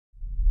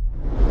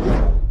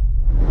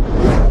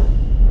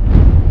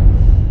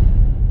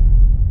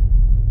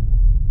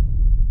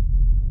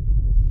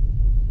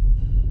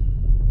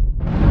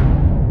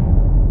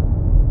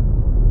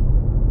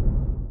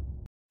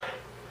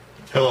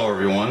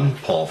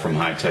from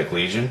High Tech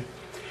Legion,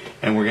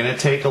 and we're going to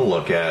take a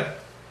look at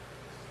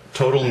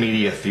Total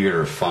Media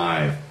Theater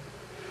 5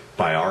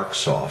 by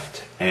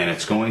ArcSoft, and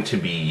it's going to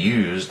be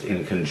used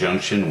in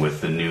conjunction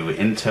with the new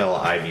Intel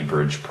Ivy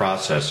Bridge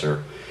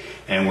processor,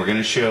 and we're going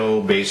to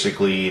show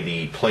basically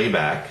the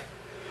playback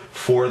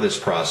for this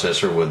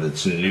processor with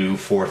its new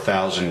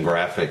 4000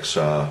 graphics,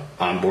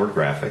 onboard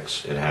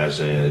graphics. It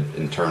has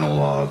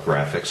internal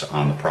graphics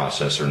on the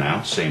processor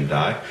now, same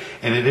die,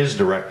 and it is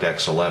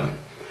DirectX 11.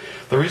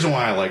 The reason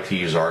why I like to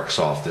use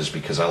ArcSoft is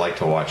because I like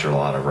to watch a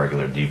lot of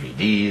regular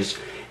DVDs,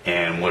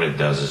 and what it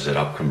does is it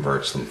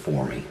upconverts them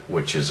for me,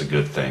 which is a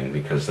good thing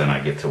because then I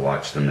get to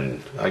watch them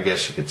in, I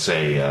guess you could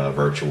say,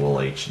 virtual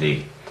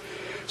HD.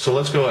 So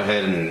let's go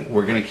ahead and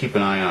we're going to keep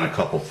an eye on a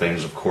couple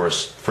things. Of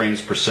course,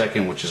 frames per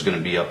second, which is going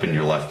to be up in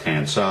your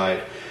left-hand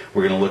side.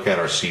 We're going to look at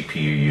our CPU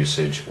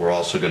usage. We're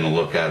also going to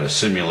look at a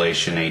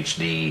simulation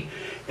HD,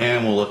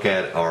 and we'll look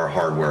at our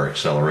hardware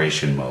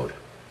acceleration mode.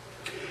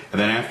 And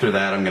then after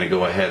that, I'm going to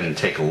go ahead and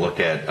take a look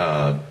at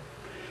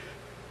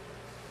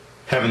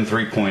Heaven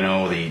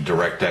 3.0, the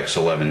DirectX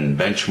 11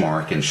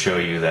 benchmark, and show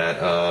you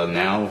that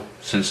now,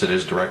 since it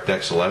is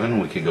DirectX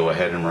 11, we could go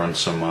ahead and run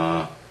some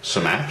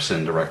apps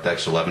in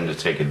DirectX 11 to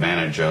take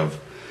advantage of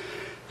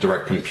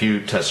direct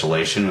compute,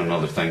 tessellation, and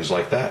other things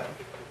like that.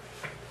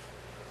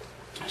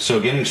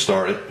 So getting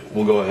started,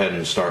 we'll go ahead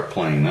and start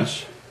playing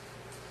this,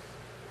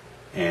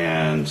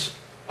 and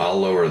I'll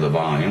lower the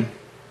volume.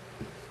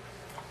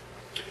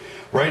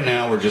 Right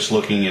now we're just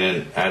looking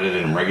at it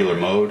in regular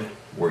mode.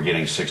 We're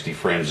getting 60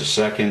 frames a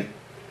second.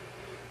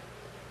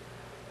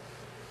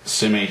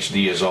 Sim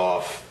HD is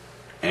off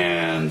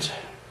and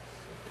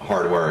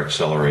hardware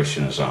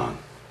acceleration is on.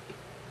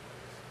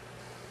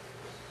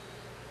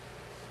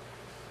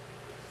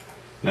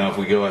 Now if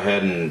we go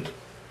ahead and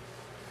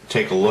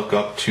take a look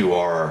up to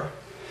our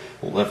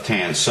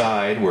left-hand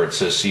side where it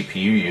says CPU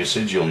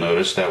usage, you'll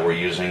notice that we're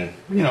using,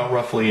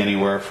 roughly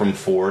anywhere from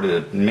 4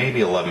 to maybe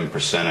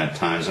 11% at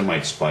times. It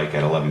might spike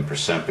at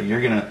 11%, but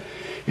you're gonna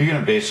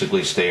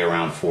basically stay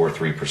around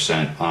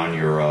 3% on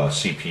your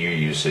CPU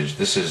usage.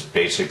 This is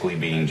basically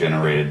being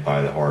generated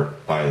by the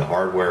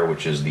hardware,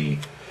 which is the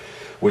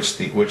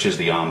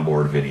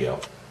onboard video.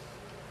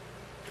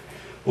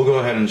 We'll go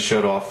ahead and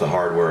shut off the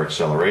hardware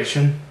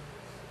acceleration,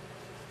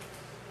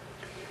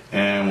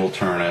 and we'll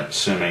turn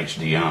Sim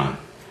HD on.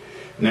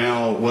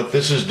 Now what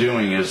this is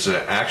doing is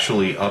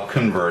actually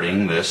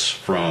upconverting this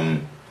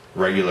from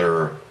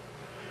regular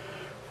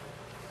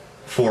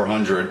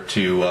 400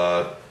 to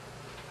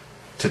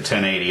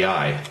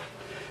 1080i.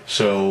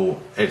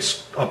 So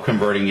it's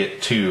upconverting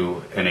it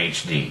to an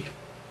HD.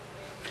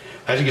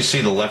 As you can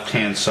see, the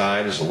left-hand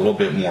side is a little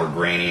bit more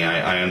grainy.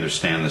 I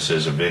understand this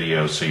is a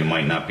video, so you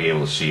might not be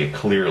able to see it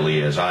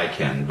clearly as I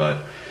can,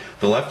 but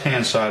the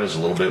left-hand side is a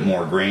little bit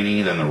more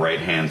grainy than the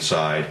right-hand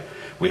side.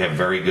 We have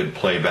very good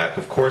playback.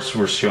 Of course,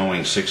 we're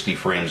showing 60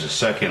 frames a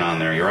second on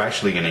there. You're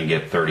actually going to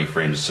get 30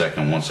 frames a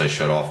second once I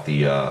shut off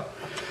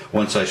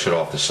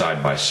the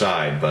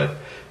side-by-side. But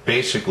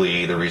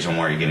basically, the reason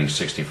why you're getting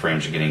 60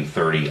 frames, you're getting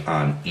 30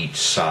 on each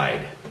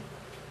side.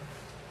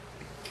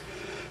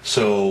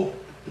 So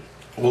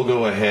we'll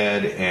go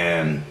ahead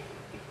and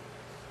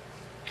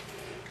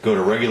go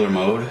to regular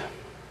mode.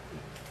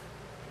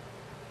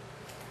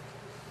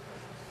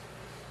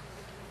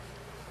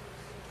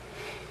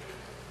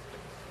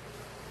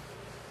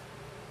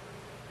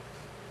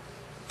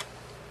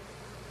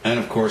 And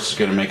of course, it's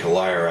going to make a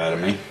liar out of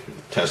me.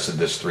 Tested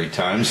this 3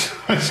 times.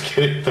 I was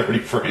getting 30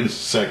 frames a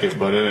second,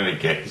 but in any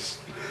case,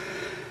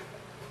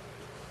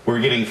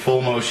 we're getting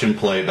full motion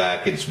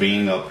playback. It's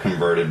being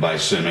upconverted by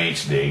Sim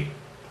HD.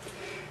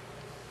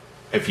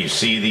 If you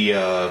see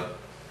the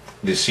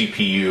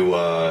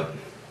CPU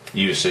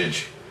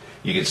usage,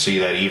 you can see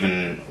that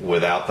even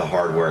without the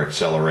hardware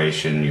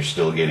acceleration, you're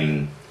still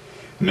getting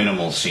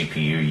minimal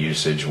CPU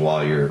usage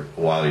while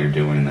you're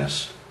doing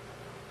this.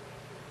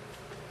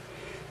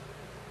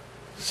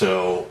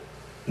 So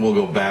we'll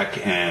go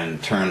back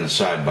and turn the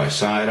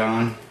side-by-side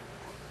on.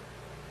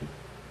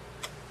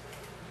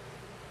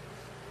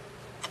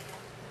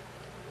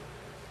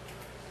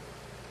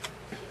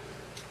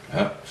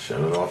 Oh,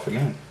 shut it off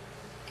again.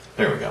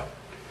 There we go.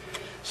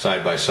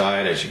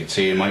 Side-by-side, as you can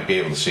see, you might be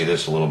able to see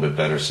this a little bit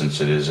better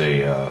since it is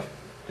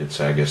it's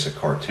I guess a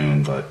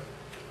cartoon, but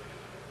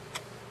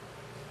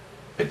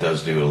it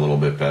does do a little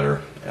bit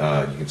better.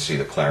 You can see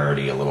the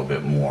clarity a little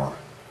bit more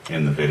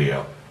in the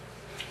video.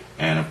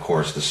 And of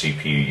course the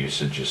CPU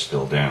usage is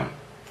still down.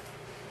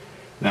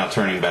 Now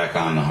turning back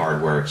on the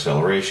hardware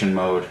acceleration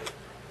mode.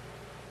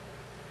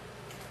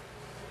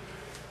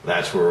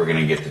 That's where we're going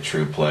to get the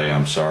true play.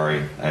 I'm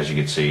sorry. As you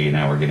can see,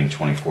 now we're getting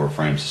 24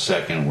 frames a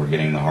second. We're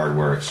getting the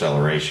hardware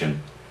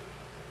acceleration.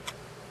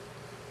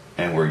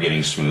 And we're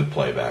getting smooth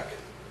playback.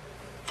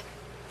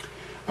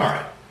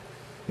 Alright.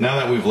 Now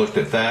that we've looked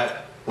at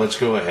that, let's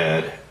go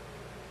ahead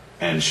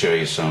and show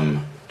you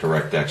some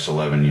DirectX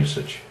 11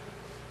 usage.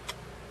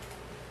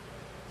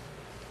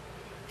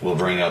 We'll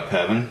bring up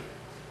Heaven,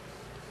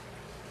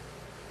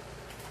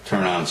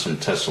 turn on some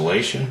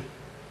tessellation,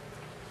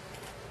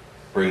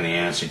 Bring the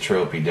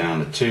anisotropy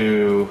down to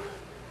 2,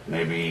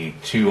 maybe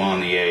 2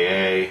 on the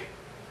AA.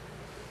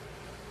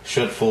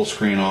 Shut full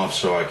screen off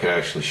so I can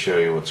actually show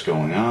you what's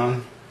going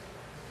on.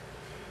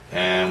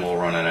 And we'll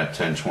run it at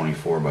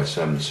 1024 by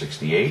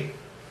 768.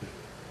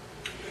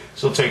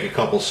 So it'll take a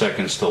couple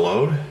seconds to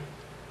load.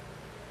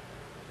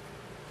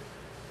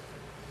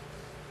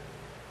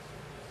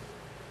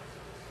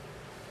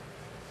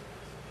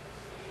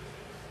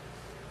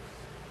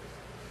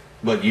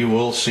 But you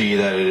will see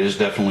that it is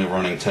definitely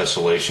running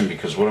tessellation,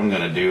 because what I'm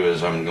going to do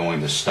is I'm going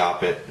to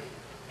stop it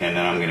and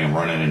then I'm going to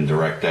run it in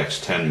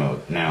DirectX 10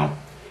 mode. Now,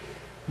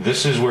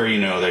 this is where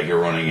you know that you're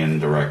running in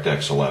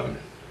DirectX 11.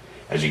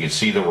 As you can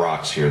see, the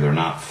rocks here, they're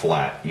not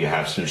flat. You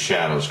have some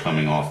shadows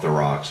coming off the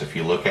rocks. If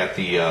you look at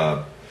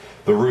the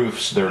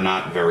roofs, they're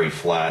not very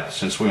flat.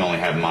 Since we only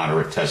have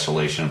moderate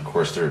tessellation, of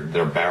course,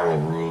 they're barrel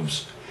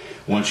roofs.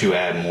 Once you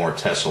add more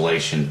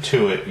tessellation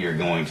to it, you're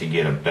going to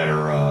get a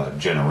better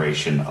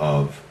generation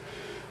of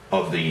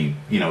the,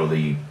 you know,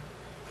 the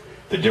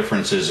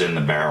differences in the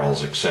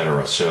barrels,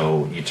 etc.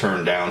 So you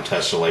turn down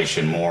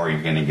tessellation more,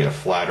 you're going to get a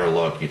flatter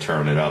look. You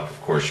turn it up,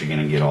 of course, you're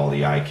going to get all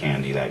the eye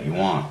candy that you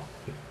want.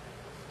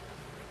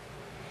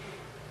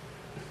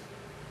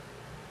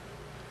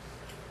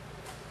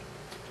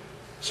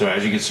 So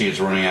as you can see, it's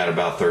running at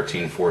about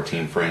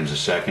 13-14 frames a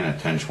second at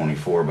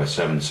 1024 by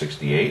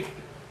 768.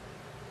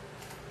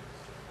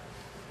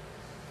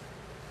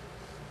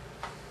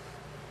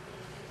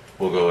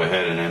 We'll go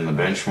ahead and end the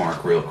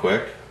benchmark real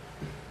quick.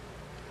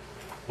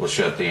 We'll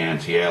shut the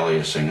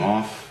anti-aliasing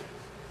off.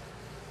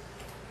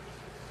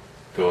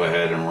 Go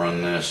ahead and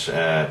run this in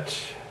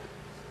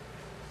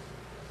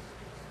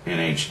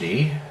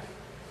HD.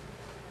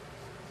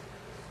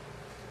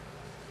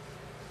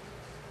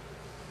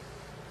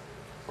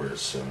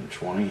 Where's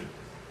 720?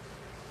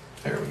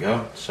 There we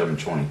go,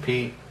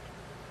 720p.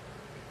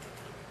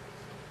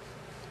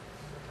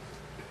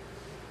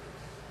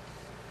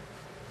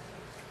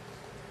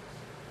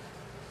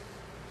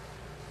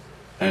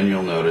 And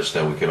you'll notice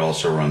that we could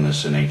also run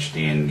this in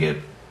HD and get,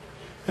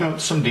 you know,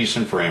 some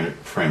decent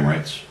frame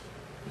rates.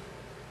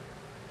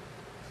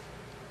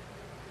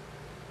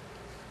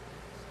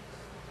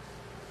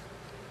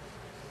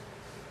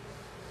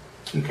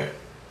 Okay.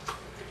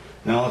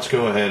 Now let's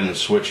go ahead and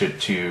switch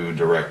it to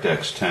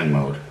DirectX 10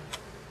 mode.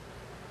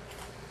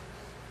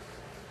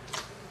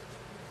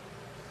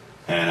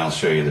 And I'll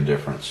show you the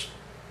difference.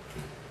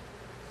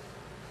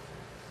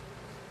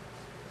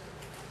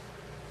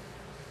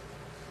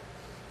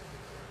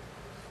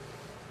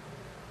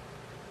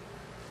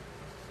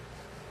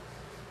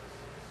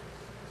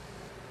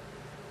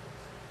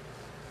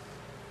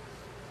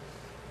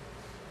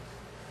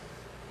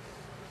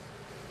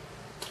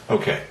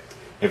 Okay,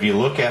 if you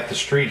look at the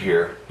street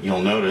here,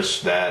 you'll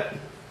notice that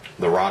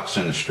the rocks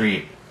in the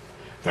street,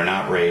 they're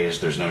not raised,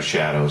 there's no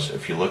shadows.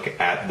 If you look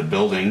at the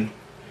building,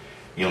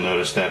 you'll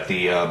notice that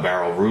the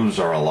barrel roofs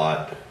are a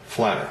lot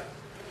flatter.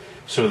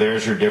 So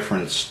there's your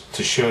difference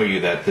to show you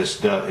that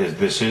this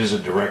is a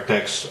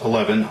DirectX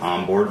 11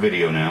 onboard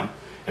video now.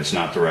 It's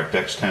not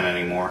DirectX 10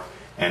 anymore,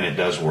 and it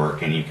does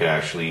work, and you can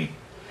actually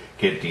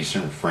get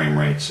decent frame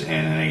rates in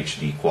an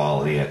HD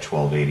quality at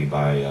 1280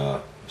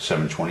 by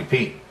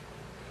 720p.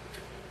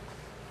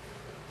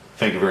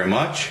 Thank you very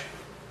much.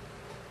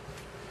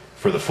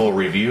 For the full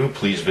review,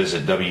 please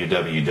visit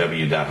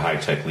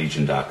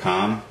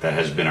www.hightechlegion.com. That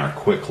has been our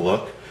quick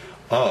look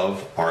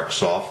of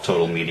ArcSoft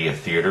Total Media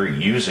Theater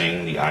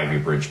using the Ivy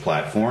Bridge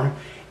platform,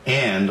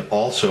 and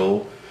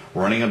also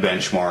running a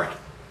benchmark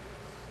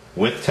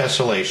with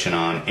tessellation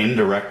on in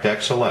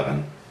DirectX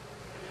 11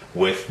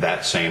 with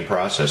that same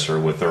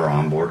processor with their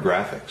onboard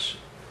graphics.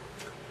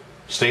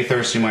 Stay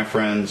thirsty, my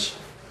friends.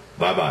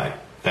 Bye-bye.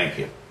 Thank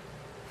you.